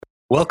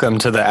Welcome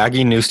to the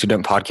Aggie New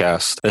Student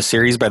Podcast, a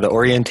series by the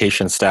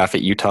orientation staff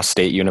at Utah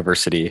State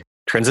University.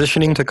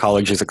 Transitioning to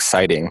college is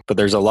exciting, but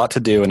there's a lot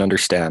to do and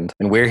understand,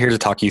 and we're here to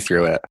talk you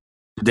through it.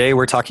 Today,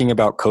 we're talking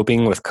about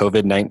coping with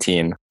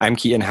COVID-19. I'm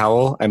Keaton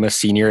Howell. I'm a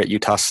senior at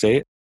Utah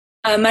State.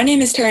 My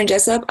name is Taryn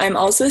Jessup. I'm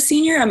also a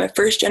senior. I'm a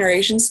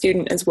first-generation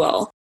student as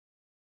well.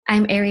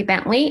 I'm Ari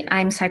Bentley.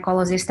 I'm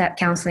psychologist at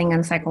Counseling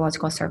and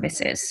Psychological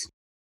Services.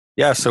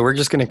 Yeah, so we're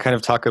just going to kind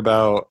of talk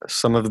about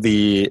some of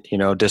the,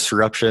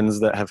 disruptions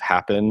that have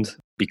happened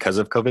because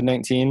of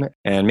COVID-19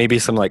 and maybe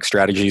some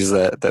strategies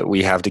that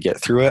we have to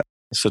get through it.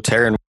 So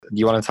Taryn, do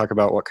you want to talk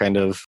about what kind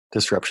of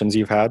disruptions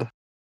you've had?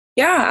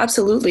 Yeah,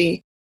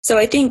 absolutely. So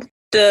I think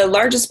the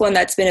largest one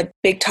that's been a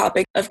big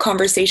topic of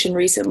conversation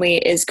recently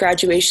is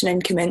graduation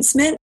and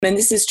commencement. And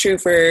this is true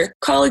for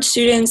college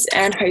students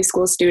and high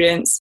school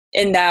students,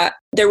 in that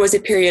there was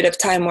a period of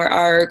time where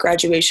our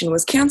graduation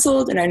was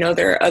canceled. And I know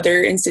there are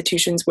other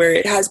institutions where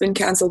it has been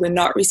canceled and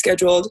not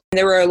rescheduled. And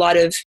there were a lot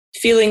of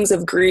feelings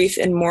of grief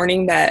and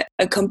mourning that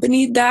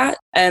accompanied that,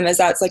 as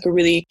that's a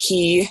really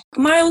key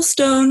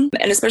milestone.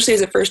 And especially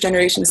as a first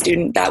generation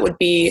student, that would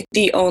be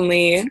the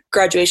only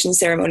graduation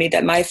ceremony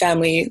that my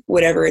family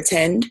would ever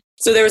attend.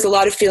 So there was a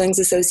lot of feelings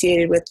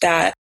associated with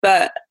that.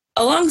 But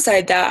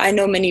alongside that, I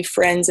know many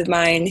friends of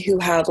mine who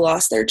have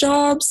lost their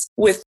jobs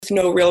with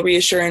no real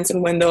reassurance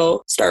on when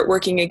they'll start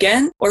working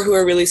again, or who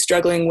are really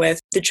struggling with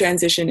the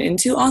transition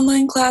into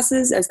online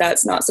classes, as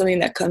that's not something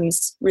that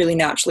comes really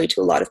naturally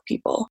to a lot of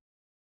people.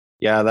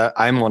 Yeah,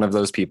 I'm one of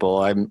those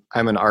people. I'm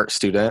an art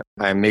student.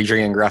 I'm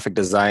majoring in graphic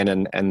design,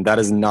 and that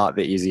is not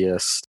the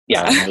easiest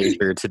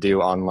major to do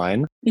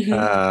online.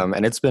 Mm-hmm.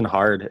 And it's been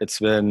hard. It's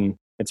been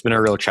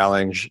a real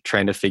challenge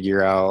trying to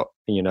figure out,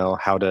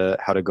 how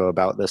to go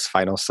about this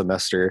final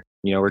semester.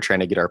 We're trying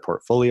to get our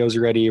portfolios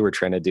ready. We're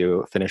trying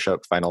to finish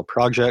up final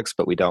projects,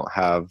 but we don't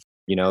have,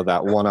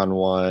 that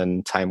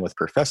one-on-one time with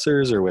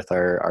professors or with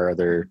our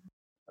other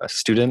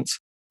students.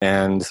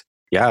 And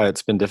yeah,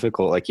 it's been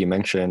difficult, like you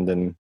mentioned.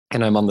 And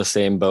I'm on the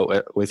same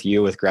boat with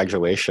you with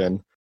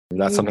graduation.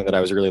 That's something that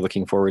I was really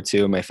looking forward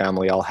to. My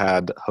family all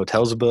had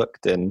hotels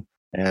booked and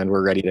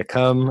we're ready to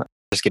come.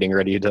 Just getting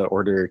ready to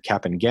order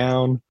cap and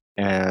gown.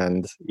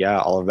 And yeah,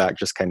 all of that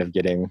just kind of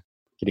getting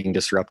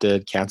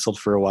disrupted, canceled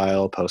for a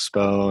while,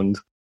 postponed,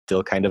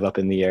 still kind of up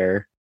in the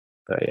air.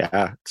 But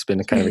yeah, it's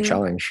been kind of a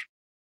challenge.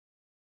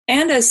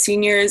 And as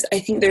seniors, I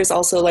think there's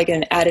also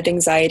an added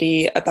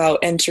anxiety about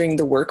entering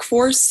the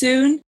workforce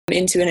soon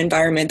into an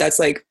environment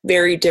that's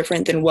very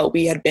different than what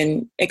we had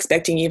been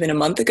expecting even a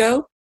month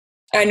ago.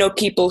 I know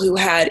people who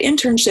had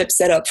internships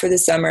set up for the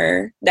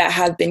summer that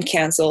have been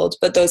canceled,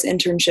 but those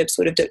internships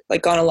would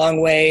have gone a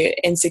long way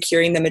in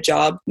securing them a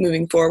job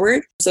moving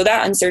forward. So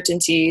that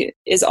uncertainty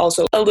is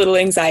also a little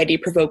anxiety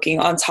provoking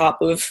on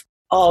top of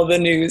all the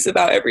news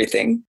about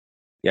everything.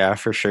 Yeah,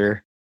 for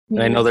sure.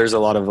 And I know there's a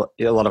lot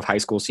of high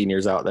school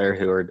seniors out there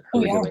who are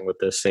dealing with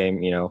this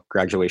same,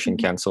 graduation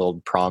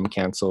canceled, prom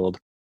canceled.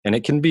 And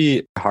it can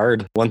be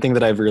hard. One thing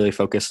that I've really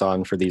focused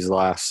on for these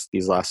last,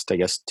 I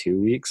guess,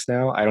 2 weeks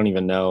now, I don't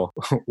even know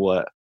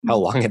how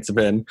long it's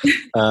been.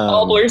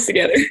 All blurs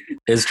together.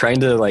 Is trying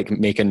to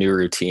make a new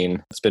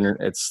routine.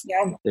 It's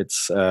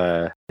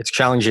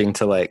challenging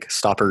to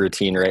stop a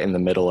routine right in the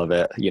middle of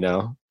it,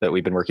 that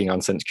we've been working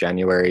on since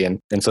January. And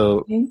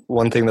so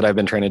one thing that I've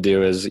been trying to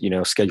do is,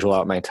 schedule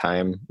out my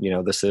time.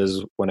 This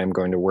is when I'm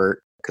going to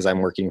work, because I'm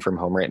working from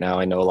home right now.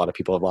 I know a lot of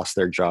people have lost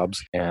their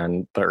jobs,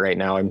 but right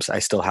now I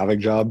still have a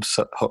job.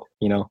 So,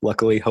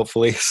 luckily,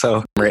 hopefully.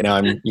 So right now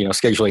I'm,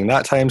 scheduling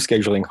that time,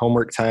 scheduling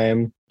homework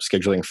time,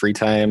 scheduling free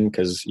time,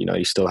 because,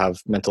 you still have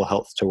mental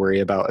health to worry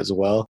about as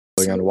well.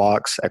 Going on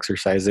walks,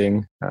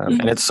 exercising.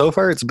 And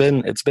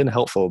it's been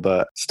helpful,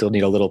 but still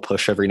need a little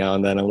push every now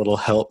and then, a little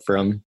help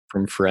from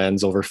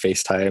friends over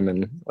FaceTime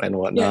and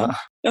whatnot.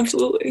 Yeah,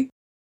 absolutely.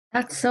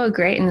 That's so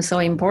great and so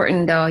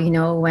important,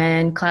 though.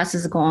 When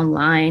classes go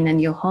online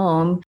and you're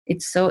home,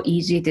 it's so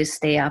easy to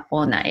stay up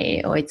all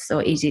night, or it's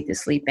so easy to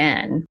sleep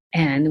in.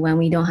 And when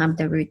we don't have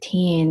the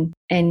routine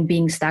and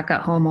being stuck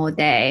at home all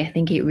day, I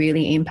think it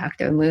really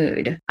impacts our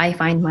mood. I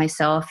find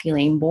myself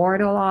feeling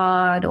bored a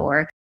lot,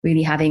 or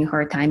really having a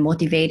hard time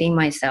motivating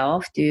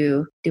myself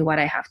to do what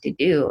I have to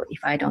do if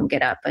I don't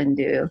get up and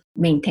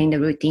maintain the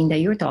routine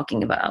that you're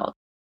talking about.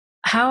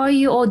 How are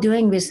you all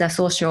doing with the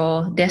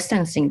social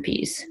distancing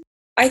piece?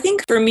 I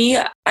think for me,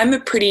 I'm a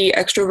pretty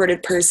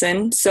extroverted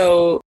person,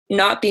 so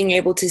not being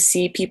able to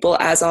see people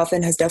as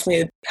often has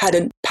definitely had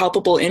a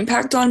palpable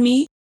impact on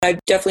me. I've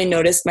definitely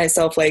noticed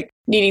myself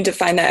needing to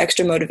find that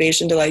extra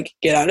motivation to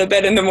get out of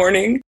bed in the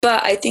morning.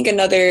 But I think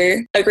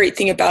a great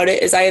thing about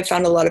it is I have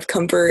found a lot of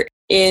comfort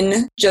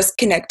in just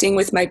connecting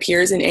with my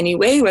peers in any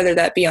way, whether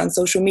that be on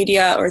social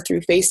media or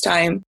through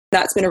FaceTime.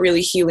 That's been a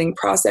really healing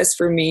process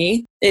for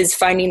me, is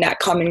finding that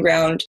common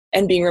ground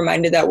and being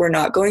reminded that we're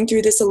not going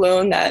through this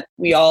alone, that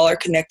we all are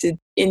connected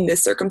in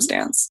this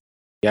circumstance.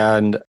 Yeah,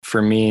 and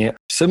for me,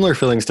 similar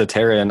feelings to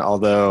Taryn,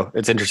 although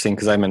it's interesting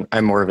because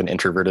I'm more of an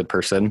introverted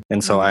person.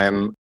 And so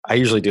I'm I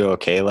usually do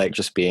okay, like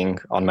just being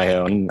on my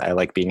own. I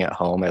like being at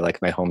home. I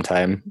like my home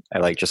time. I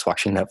like just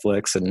watching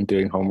Netflix and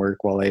doing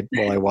homework while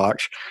I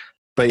watch.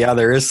 But yeah,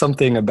 there is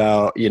something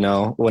about,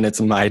 when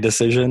it's my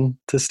decision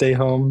to stay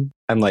home,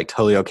 I'm like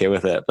totally okay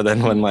with it. But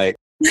then when like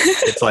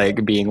it's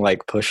like being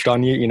like pushed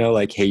on you,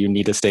 like, hey, you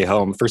need to stay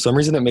home. For some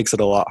reason, it makes it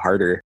a lot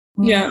harder.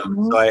 Yeah.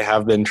 So I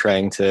have been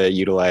trying to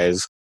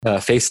utilize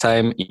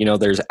FaceTime.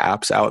 There's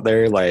apps out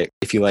there. Like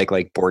if you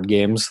like board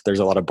games, there's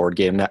a lot of board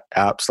game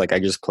apps. Like I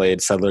just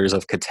played Settlers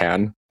of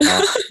Catan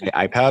on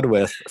my iPad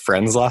with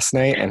friends last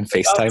night and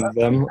FaceTimed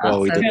them while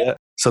we did it.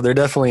 So there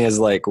definitely is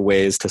like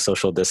ways to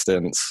social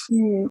distance,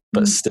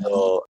 but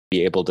still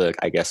be able to,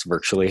 I guess,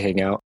 virtually hang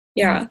out.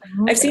 Yeah.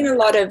 I've seen a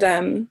lot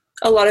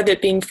of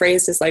it being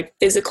phrased as like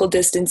physical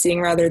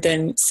distancing rather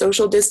than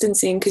social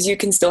distancing, because you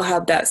can still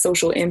have that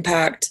social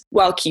impact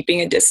while keeping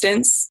a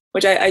distance,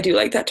 which I do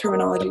like that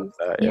terminology.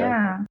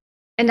 Yeah.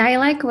 And I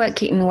like what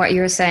Keaton, what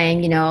you're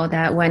saying,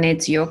 that when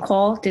it's your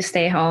call to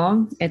stay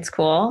home, it's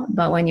cool.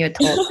 But when you're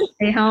told to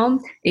stay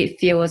home, it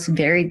feels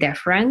very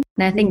different.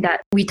 And I think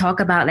that we talk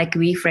about like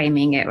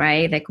reframing it,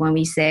 right? Like when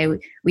we say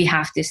we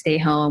have to stay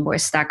home, we're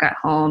stuck at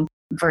home,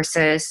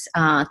 versus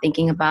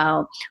thinking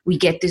about we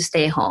get to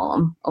stay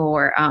home,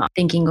 or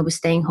thinking of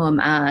staying home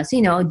as,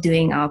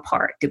 doing our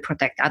part to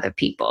protect other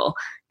people.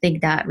 I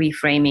think that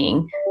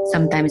reframing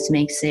sometimes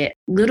makes it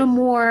a little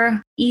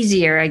more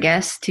easier, I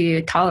guess,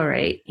 to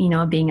tolerate,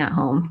 being at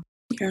home.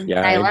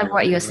 Yeah. I love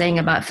what you're saying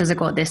about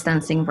physical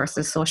distancing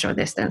versus social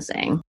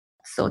distancing.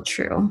 So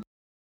true.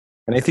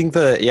 And I think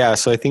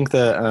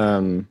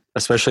that,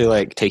 especially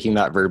like taking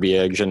that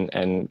verbiage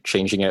and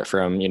changing it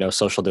from,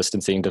 social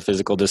distancing to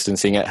physical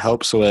distancing, it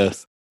helps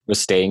with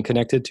staying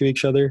connected to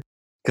each other.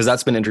 Because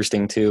that's been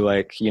interesting too,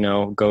 like,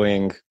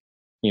 going,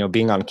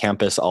 being on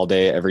campus all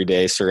day, every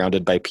day,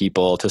 surrounded by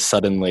people, to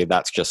suddenly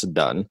that's just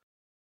done.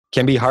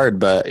 Can be hard,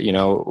 but,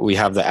 we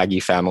have the Aggie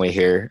family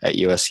here at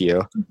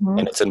USU,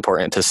 and it's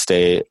important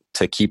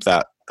to keep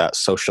that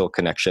social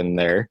connection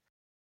there.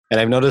 And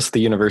I've noticed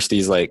the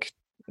university's like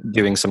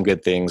doing some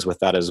good things with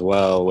that as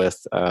well, with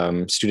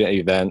student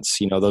events.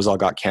 Those all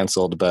got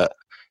canceled, but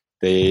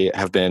they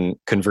have been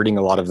converting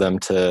a lot of them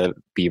to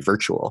be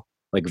virtual,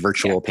 like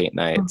virtual paint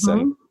nights.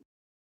 And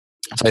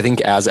so I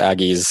think as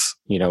Aggies,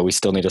 we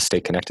still need to stay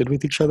connected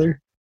with each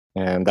other.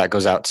 And that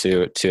goes out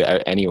to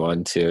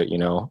anyone,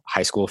 to,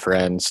 high school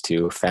friends,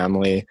 to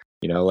family,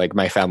 like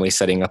my family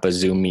setting up a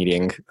Zoom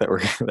meeting that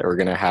we're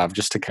going to have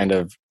just to kind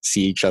of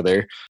see each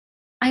other.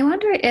 I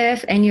wonder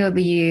if any of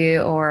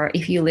you, or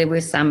if you live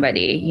with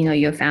somebody,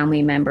 your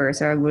family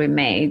members or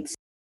roommates,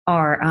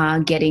 are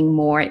getting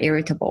more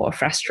irritable or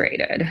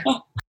frustrated.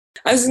 Oh,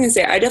 I was going to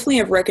say, I definitely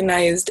have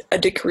recognized a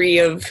degree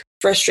of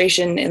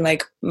frustration in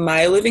like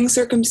my living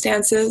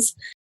circumstances.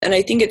 And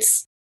I think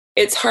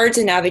it's hard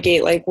to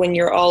navigate, like when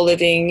you're all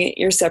living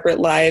your separate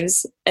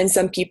lives, and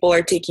some people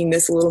are taking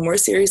this a little more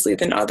seriously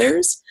than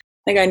others.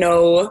 Like I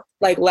know,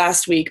 like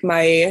last week,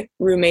 my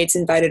roommates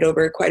invited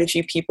over quite a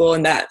few people,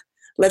 and that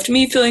left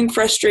me feeling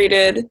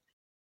frustrated.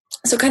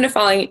 So kind of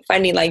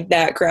finding like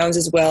that grounds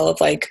as well of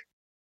like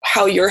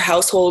how your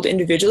household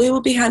individually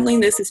will be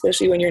handling this,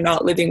 especially when you're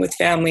not living with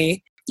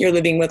family, you're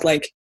living with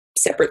like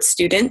separate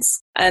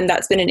students. And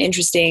that's been an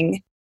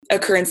interesting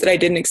occurrence that I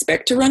didn't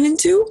expect to run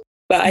into.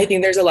 But I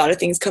think there's a lot of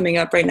things coming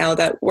up right now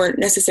that weren't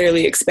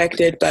necessarily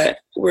expected, but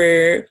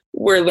we're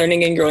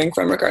learning and growing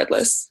from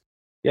regardless.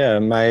 Yeah,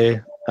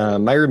 my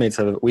roommates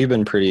we've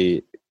been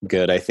pretty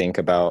good, I think,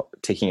 about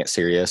taking it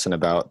serious and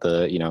about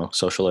the,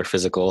 social or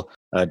physical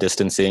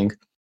distancing.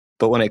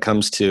 But when it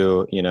comes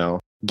to,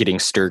 getting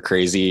stir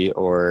crazy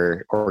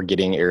or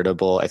getting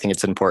irritable, I think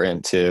it's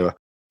important to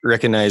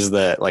recognize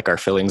that like our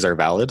feelings are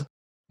valid,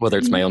 whether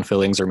it's my own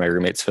feelings or my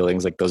roommate's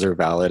feelings, like those are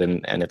valid.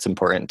 And it's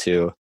important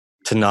to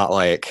not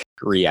like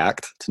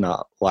react, to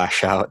not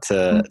lash out,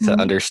 to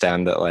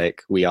understand that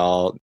like we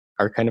all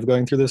are kind of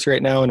going through this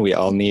right now, and we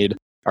all need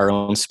our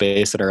own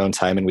space and our own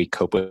time, and we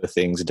cope with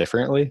things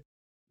differently.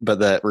 But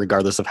that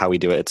regardless of how we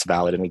do it, it's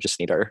valid, and we just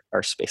need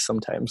our space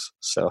sometimes.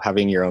 So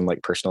having your own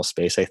like personal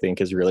space, I think,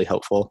 is really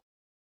helpful.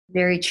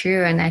 Very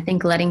true. And I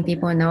think letting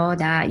people know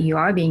that you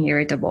are being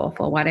irritable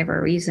for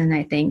whatever reason,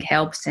 I think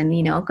helps. And,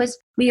 because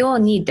we all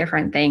need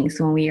different things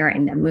when we are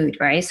in the mood,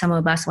 right? Some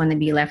of us want to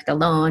be left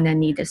alone and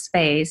need the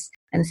space,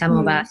 and some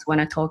of us want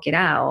to talk it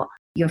out.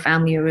 Your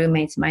family or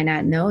roommates might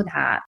not know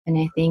that. And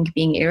I think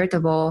being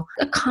irritable,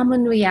 a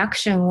common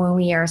reaction when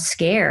we are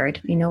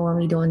scared, when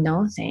we don't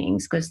know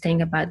things. Because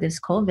think about this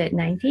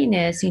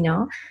COVID-19 is,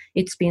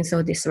 it's been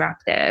so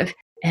disruptive,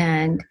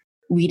 and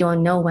we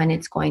don't know when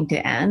it's going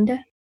to end.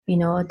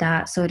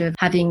 That sort of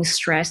having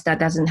stress that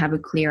doesn't have a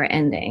clear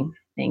ending.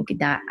 I think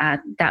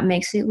that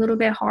makes it a little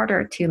bit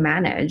harder to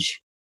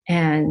manage.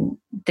 And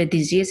the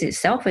disease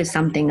itself is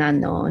something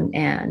unknown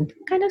and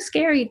kind of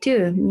scary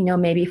too,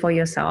 maybe for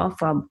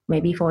yourself or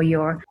maybe for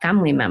your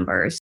family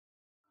members.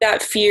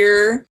 That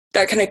fear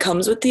that kind of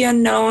comes with the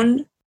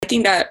unknown, I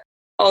think that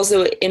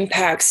also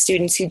impacts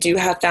students who do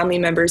have family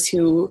members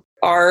who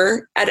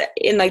are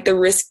in like the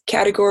risk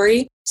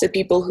category. So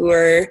people who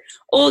are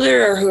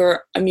older or who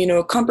are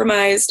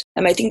immunocompromised.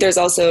 I think there's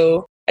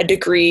also a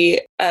degree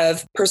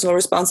of personal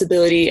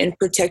responsibility in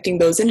protecting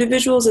those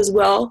individuals as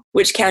well,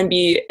 which can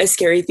be a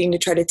scary thing to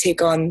try to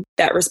take on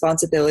that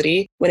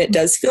responsibility when it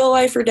does feel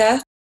life or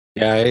death.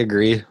 Yeah, I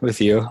agree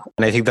with you.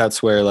 And I think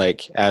that's where,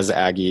 like, as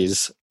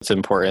Aggies, it's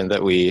important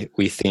that we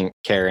think,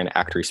 care, and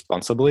act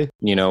responsibly.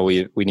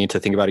 We need to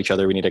think about each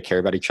other. We need to care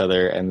about each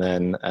other. And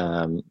then,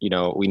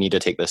 we need to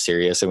take this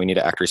serious and we need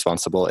to act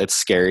responsible. It's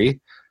scary.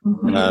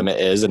 Mm-hmm.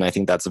 It is. And I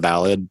think that's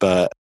valid.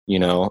 But,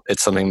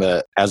 it's something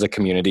that as a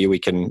community, we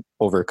can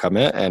overcome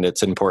it. And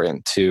it's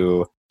important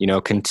to,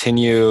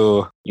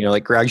 continue,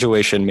 like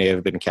graduation may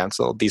have been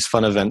canceled. These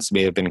fun events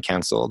may have been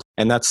canceled.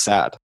 And that's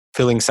sad.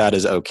 Feeling sad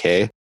is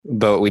okay.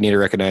 But we need to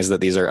recognize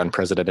that these are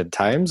unprecedented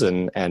times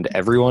and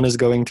everyone is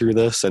going through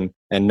this. And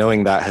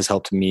knowing that has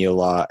helped me a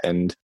lot.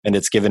 And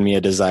it's given me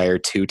a desire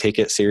to take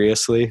it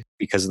seriously,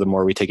 because the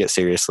more we take it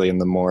seriously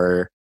and the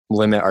more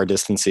limit our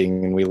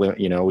distancing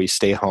and we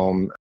stay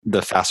home,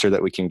 the faster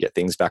that we can get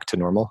things back to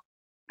normal.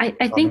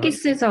 I think it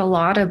says a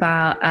lot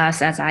about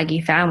us as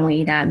Aggie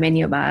family that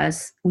many of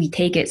us, we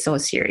take it so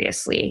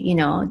seriously.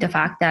 The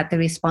fact that the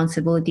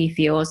responsibility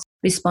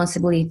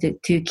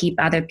to keep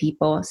other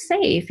people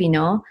safe,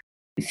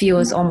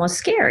 feels almost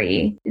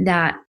scary.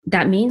 That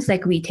means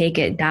like we take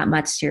it that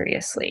much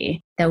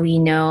seriously, that we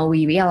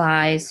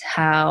realize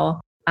how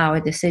our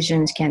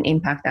decisions can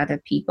impact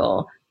other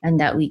people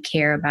and that we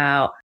care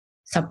about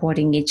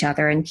supporting each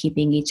other and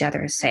keeping each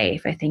other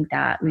safe. I think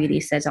that really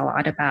says a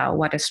lot about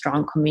what a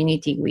strong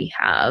community we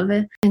have.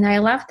 And I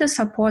love the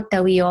support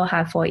that we all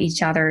have for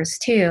each other's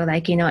too.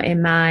 Like,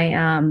 in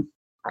my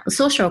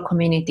social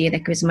community,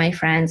 like with my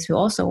friends who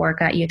also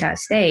work at Utah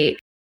State,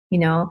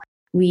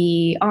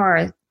 we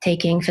are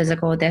taking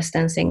physical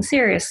distancing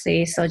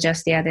seriously. So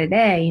just the other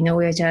day, we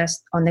were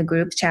just on the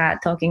group chat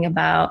talking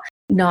about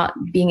not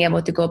being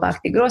able to go back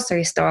to the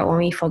grocery store when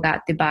we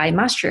forgot to buy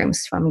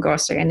mushrooms from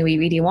grocery and we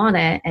really want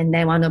it. And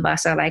then one of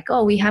us are like,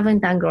 oh, we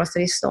haven't done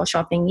grocery store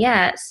shopping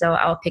yet, so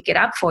I'll pick it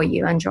up for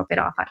you and drop it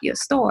off at your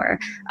store,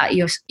 at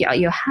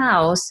your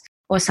house.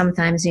 Or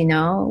sometimes,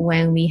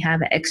 when we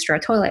have extra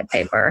toilet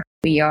paper,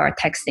 we are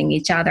texting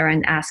each other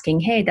and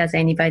asking, hey, does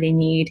anybody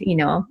need,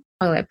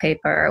 toilet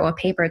paper or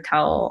paper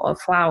towel or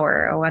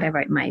flour or whatever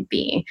it might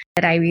be.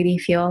 That I really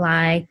feel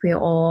like we're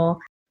all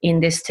in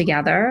this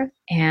together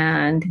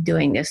and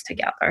doing this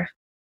together.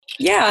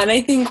 Yeah, and I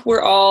think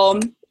we're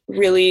all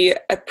really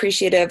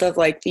appreciative of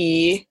like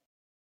the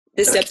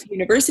steps the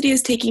university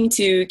is taking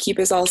to keep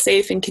us all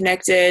safe and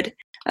connected.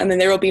 And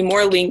there will be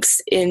more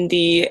links in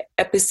the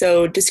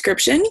episode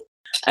description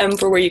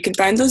for where you can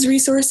find those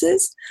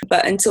resources.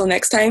 But until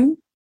next time,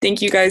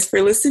 thank you guys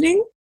for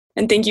listening.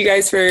 And thank you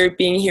guys for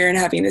being here and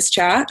having this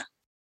chat.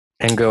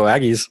 And go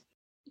Aggies.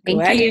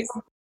 Thank you.